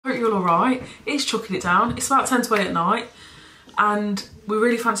you're all right. It's chucking it down. It's about 10 to 8 at night, and we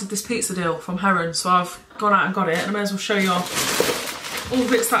really fancied this pizza deal from Heron, so I've gone out and got it, and I may as well show you all the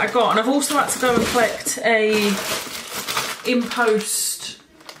bits that I got. And I've also had to go and collect a in-post,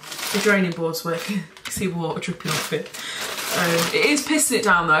 the draining board's working. See water dripping off it. It is pissing it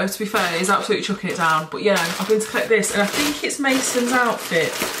down though, to be fair. It is absolutely chucking it down. But yeah, I've been to collect this, and I think it's Mason's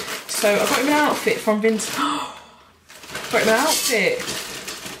outfit. So I got him an outfit from Vintage. Got him an outfit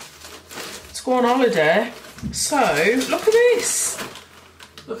to go on holiday. So look at this.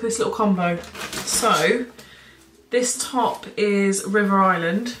 Look at this little combo. So this top is River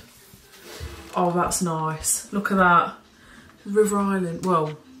Island. Oh, that's nice. Look at that. River Island.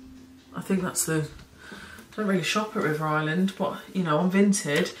 Well, I think that's the... I don't really shop at River Island, but you know, on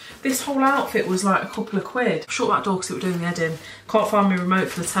Vinted. This whole outfit was like a couple of quid. Shut that door because it was doing me head in. Can't find my remote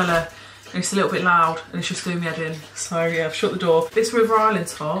for the teller, and it's a little bit loud, and it's just doing me head in. So yeah, I've shut the door. This River Island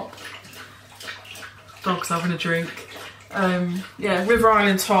top. Dog's having a drink. Yeah, River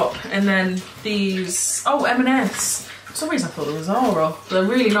Island top, and then these. Oh, M&S. For some reason I thought they were Zara. They're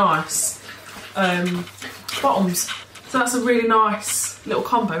really nice. Bottoms. So that's a really nice little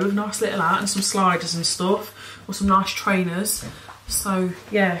combo with a nice little hat and some sliders and stuff, or some nice trainers. So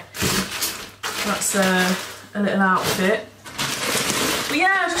yeah, that's a little outfit. But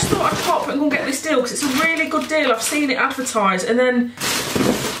yeah, I just thought I'd pop and go and get this deal because it's a really good deal. I've seen it advertised, and then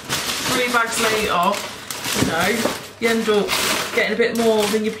 3 bags later, you know, you end up getting a bit more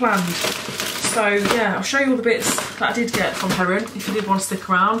than you planned. So yeah, I'll show you all the bits that I did get from Heron if you did want to stick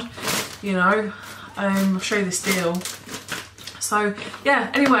around, you know. I'll show you this deal. So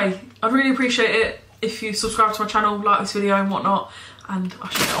yeah, anyway, I'd really appreciate it if you subscribe to my channel, like this video and whatnot, and I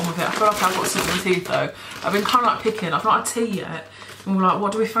should get on with it. I feel like I've got something in my teeth though. I've been kind of like picking, I've not had tea yet, and we're like,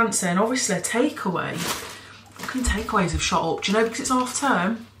 what do we fancy? And obviously a takeaway. Fucking takeaways have shot up, do you know, because it's half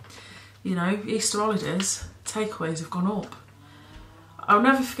term, you know, Easter holidays, takeaways have gone up. I'll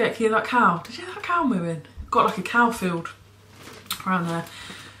never forget, can you hear that cow? Did you hear that cow moving? Got like a cow field around there.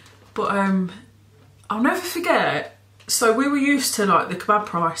 But I'll never forget, so we were used to like the kebab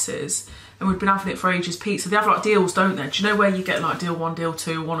prices, and we'd been having it for ages. Pizza, they have like deals, don't they? Do you know where you get like deal 1, deal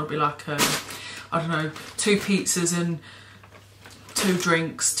 2? One would be like, I don't know, 2 pizzas and 2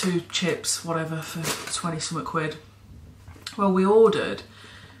 drinks, 2 chips, whatever, for 20 something quid. Well, we ordered,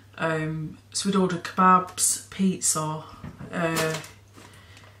 so we'd ordered kebabs, pizza,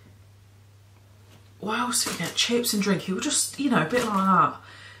 what else did we get? Chips and drink. It was just, you know, a bit like that.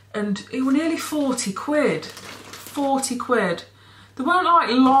 And it was nearly 40 quid. 40 quid. They weren't like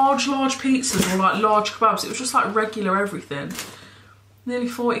large pizzas or like large kebabs. It was just like regular everything. Nearly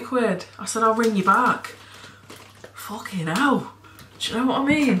 40 quid. I said, I'll ring you back. Fucking hell. Do you know what I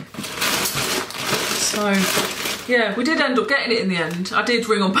mean? So, yeah, we did end up getting it in the end. I did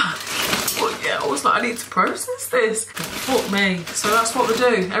ring them back. But yeah, I was like, I need to process this. Fuck me. So that's what we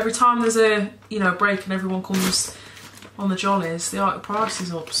do. Every time there's a, you know, break and everyone comes on the jollies, the price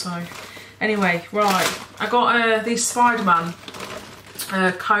is up. So anyway, right, I got these Spider-Man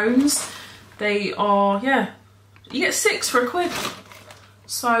cones. They are, yeah, you get 6 for a quid.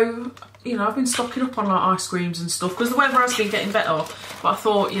 So, you know, I've been stocking up on like ice creams and stuff because the weather has been getting better, but I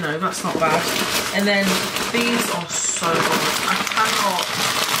thought, you know, that's not bad. And then these are so good. I cannot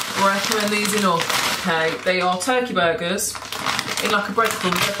recommend these enough. Okay, they are turkey burgers in like a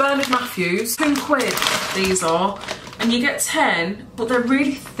breadcrumb. They're Bernard Matthews, 2 quid these are. And you get 10, but they're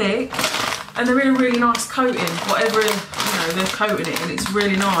really thick and they're in a really nice coating, whatever, you know, they're coating it, and it's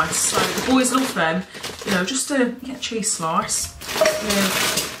really nice. So the boys love them, you know, just to get a cheese slice,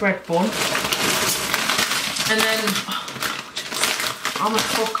 bread bun. And then, oh, I'm a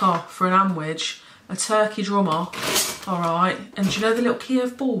fucker for an sandwich, a turkey drummer, all right. And do you know the little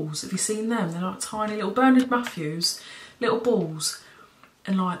Kiev balls? Have you seen them? They're like tiny little Bernard Matthews, little balls,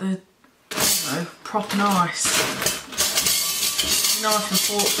 and like they're, you know, proper nice. Knife and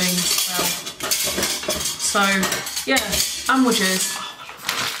fork things. So yeah, sandwiches.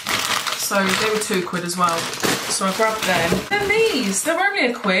 Oh, so they were 2 quid as well. So I grabbed them. Then these, they're only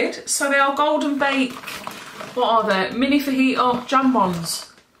a quid. So they are Golden Bake. What are they? Mini fajita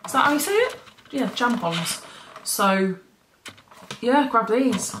jambons. Is that how you say it? Yeah, jambons. So yeah, grab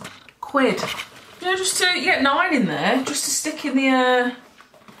these. Quid. You know, just to, you get 9 in there, just to stick in the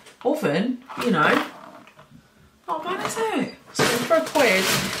oven, you know. Not bad, is it? So for a quid,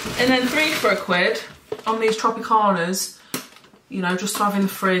 and then 3 for a quid on these Tropicanas, you know, just to have in the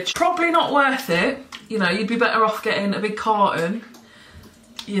fridge. Probably not worth it, you know, you'd be better off getting a big carton,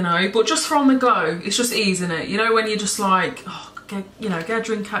 you know, but just for on the go, it's just easing it. You know, when you're just like, oh, get a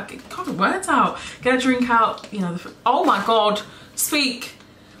drink out, get the words out, get a drink out, you know, oh my God, speak.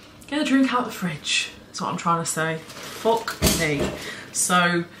 Get a drink out the fridge. That's what I'm trying to say. Fuck me.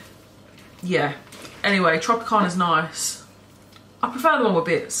 So, yeah. Anyway, Tropicana's nice. I prefer the one with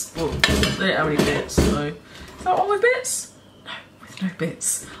bits, but they don't have any bits, so. Is that one with bits? No, with no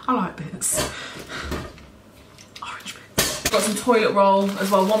bits. I like bits. Orange bits. Got some toilet roll as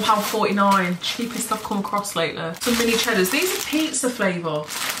well, £1.49. Cheapest I've come across lately. Some mini cheddars. These are pizza flavour.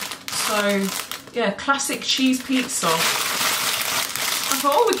 So, yeah, classic cheese pizza. I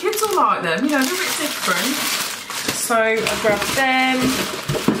thought, oh, the kids will like them. You know, they're a bit different. So I grabbed them.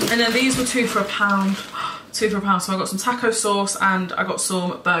 And then these were £2 for £1. £2 for £1. So I got some taco sauce and I got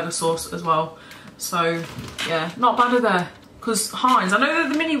some burger sauce as well. So, yeah, not bad are they? Because Heinz, I know they're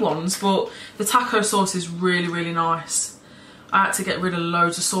the mini ones, but the taco sauce is really, really nice. I had to get rid of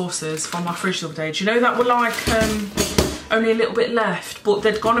loads of sauces from my fridge the other day. Do you know that were like only a little bit left, but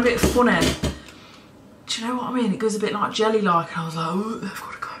they'd gone a bit funny? Do you know what I mean? It goes a bit like jelly-like, and I was like, oh, they've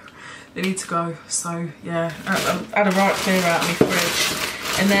got to go. They need to go. So, yeah, I had a right clear out of my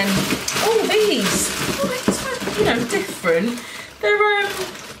fridge. And then, oh, these. Oh, these are, you know, different. They're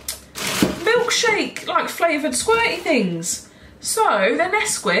milkshake, like flavoured squirty things. So, they're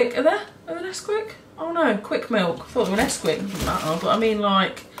Nesquik. Are they Nesquik? Oh no, Quick Milk. I thought they were Nesquik, doesn't matter. But I mean,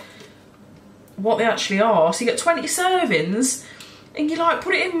 like, what they actually are. So you get 20 servings and you like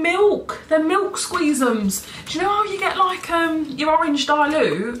put it in milk. They're milk squeezums. Do you know how you get like your orange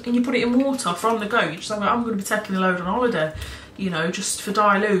dilute and you put it in water for on the go? You just like, I'm going to be taking a load on holiday, you know, just for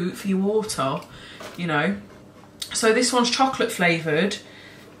dilute for your water, you know. So this one's chocolate flavoured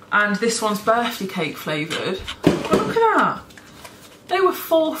and this one's birthday cake flavoured. But look at that. They were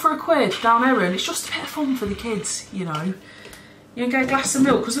 £4 for £1 down Heron. It's just a bit of fun for the kids, you know. You can get a glass of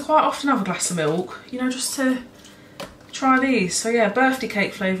milk, because they quite often have a glass of milk, you know, just to try these. So yeah, birthday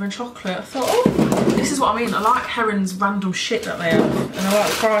cake flavour and chocolate. I thought, oh, this is what I mean. I like Heron's random shit that they have. And I like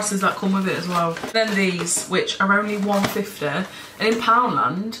the prices that come with it as well. Then these, which are only £1.50. And in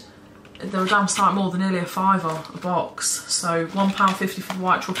Poundland, they're a damn sight more than nearly a £5 a box. So £1.50 for the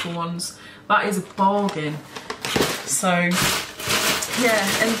white truffle ones. That is a bargain. So, yeah,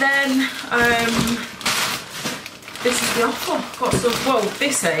 and then this is the offer. Got some, well,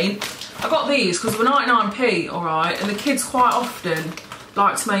 this ain't. I got these because they were 99p, alright, and the kids quite often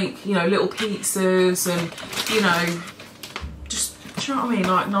like to make, you know, little pizzas and, you know, just, do you know what I mean,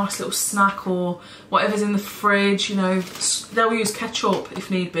 like nice little snack or whatever's in the fridge, you know. They'll use ketchup if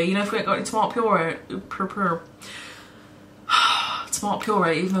need be, you know, if we ain't got any tomato puree. Tomato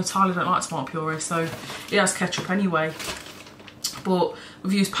puree, even though Tyler don't like tomato puree, so he has ketchup anyway. But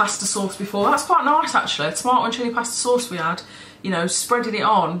we've used pasta sauce before. That's quite nice actually. Tomato and chilli pasta sauce we had, you know, spreading it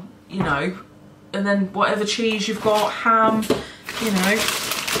on, you know, and then whatever cheese you've got, ham, you know.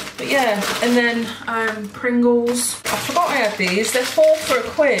 But yeah, and then Pringles. I forgot I had these. They're £4 for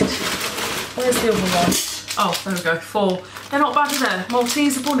 £1. Where's the other one? Oh, there we go, 4. They're not bad, are they?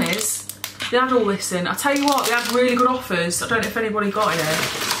 Malteser bunnies. They had all this in. I tell you what, they had really good offers. I don't know if anybody got it.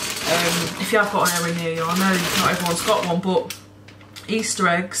 If you have got an area near you, I know not everyone's got one, but Easter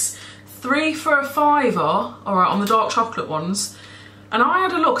eggs, 3 for £5, all right, on the dark chocolate ones. And I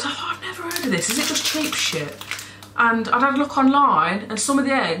had a look, I thought, I've never heard of this. Is it just cheap shit? And I'd had a look online, and some of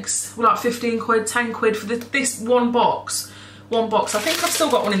the eggs were like 15 quid, 10 quid for this one box. One box. I think I've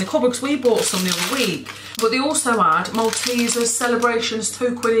still got one in the cupboard because we bought some the other week. But they also had Maltesers celebrations,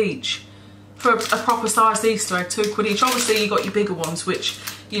 £2 each. For a proper sized Easter egg, £2 each. Obviously you got your bigger ones, which,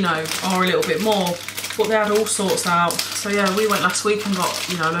 you know, are a little bit more. But they had all sorts out. So yeah, we went last week and got,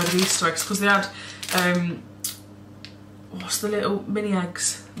 you know, a load of Easter eggs because they had, what's the little mini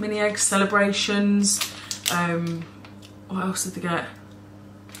eggs? Mini eggs celebrations. What else did they get?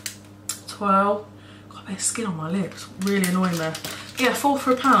 Twirl. Got a bit of skin on my lips. Really annoying there. Yeah, £4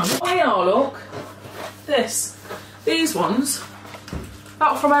 for £1. Oh yeah, look. These ones.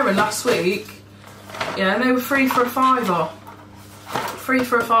 That was from Heron last week. Yeah, and they were £3 for £5. £3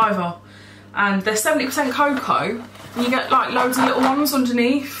 for £5. And they're 70% cocoa. And you get like loads of little ones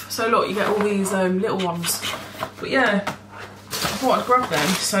underneath. So look, you get all these little ones. But yeah, I thought I'd grab them.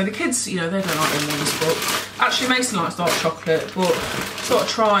 So the kids, you know, they don't like them ones, but actually Mason likes dark chocolate, but sort of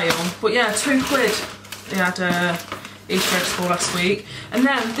try them. But yeah, £2 they had Easter eggs for last week. And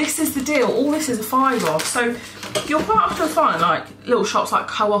then this is the deal, all this is a £5. So you'll quite often find like little shops like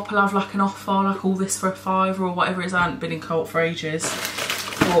Co-op will have like an offer, like all this for a £5 or whatever it is. I haven't been in Co-op for ages.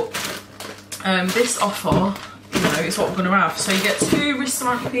 But this offer, you know, is what we're going to have. So you get 2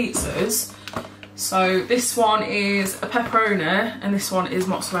 ristorante pizzas. So this one is a pepperoni and this one is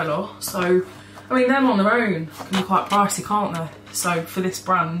mozzarella. So, I mean, them on their own can be quite pricey, can't they? So, for this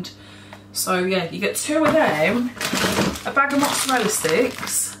brand. So, yeah, you get 2 of them, a bag of mozzarella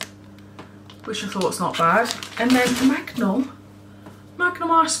sticks, which I thought's not bad. And then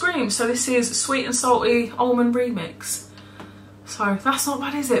Magnum ice cream. So this is sweet and salty almond remix. So that's not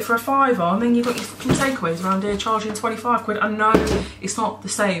bad, is it, for a fiver? And then you've got your fucking takeaways around here charging 25 quid. I know it's not the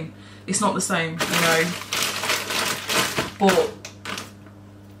same. It's not the same, you know. But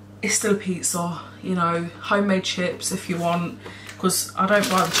it's still a pizza, you know. Homemade chips if you want. Because I don't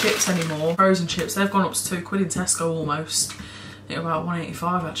buy the chips anymore. Frozen chips, they've gone up to 2 quid in Tesco almost. They're about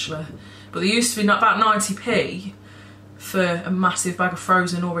 1.85 actually. But they used to be about 90p for a massive bag of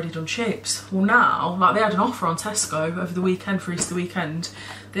frozen already done chips. Well now, like they had an offer on Tesco over the weekend for Easter weekend.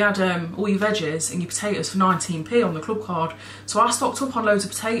 They had all your veggies and your potatoes for 19p on the club card. So I stocked up on loads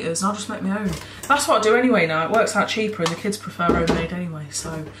of potatoes and I'll just make my own. That's what I do anyway now. It works out cheaper and the kids prefer homemade anyway.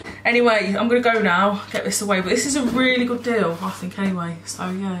 So anyway, I'm gonna go now, get this away. But this is a really good deal, I think anyway. So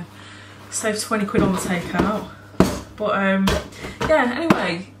yeah, saved 20 quid on the takeout. But yeah,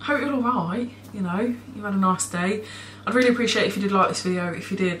 anyway, hope you're alright, you know, you've had a nice day. I'd really appreciate it if you did like this video,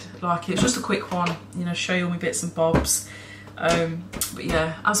 if you did like it. It's just a quick one, you know, show you all my bits and bobs. But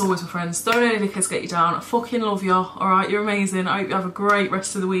yeah, as always my friends, don't let any dickheads get you down. I fucking love you, alright, you're amazing. I hope you have a great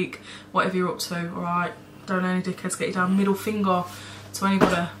rest of the week, whatever you're up to, alright. Don't let any dickheads get you down. Middle finger to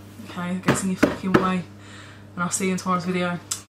anybody, okay, that gets in your fucking way. And I'll see you in tomorrow's video.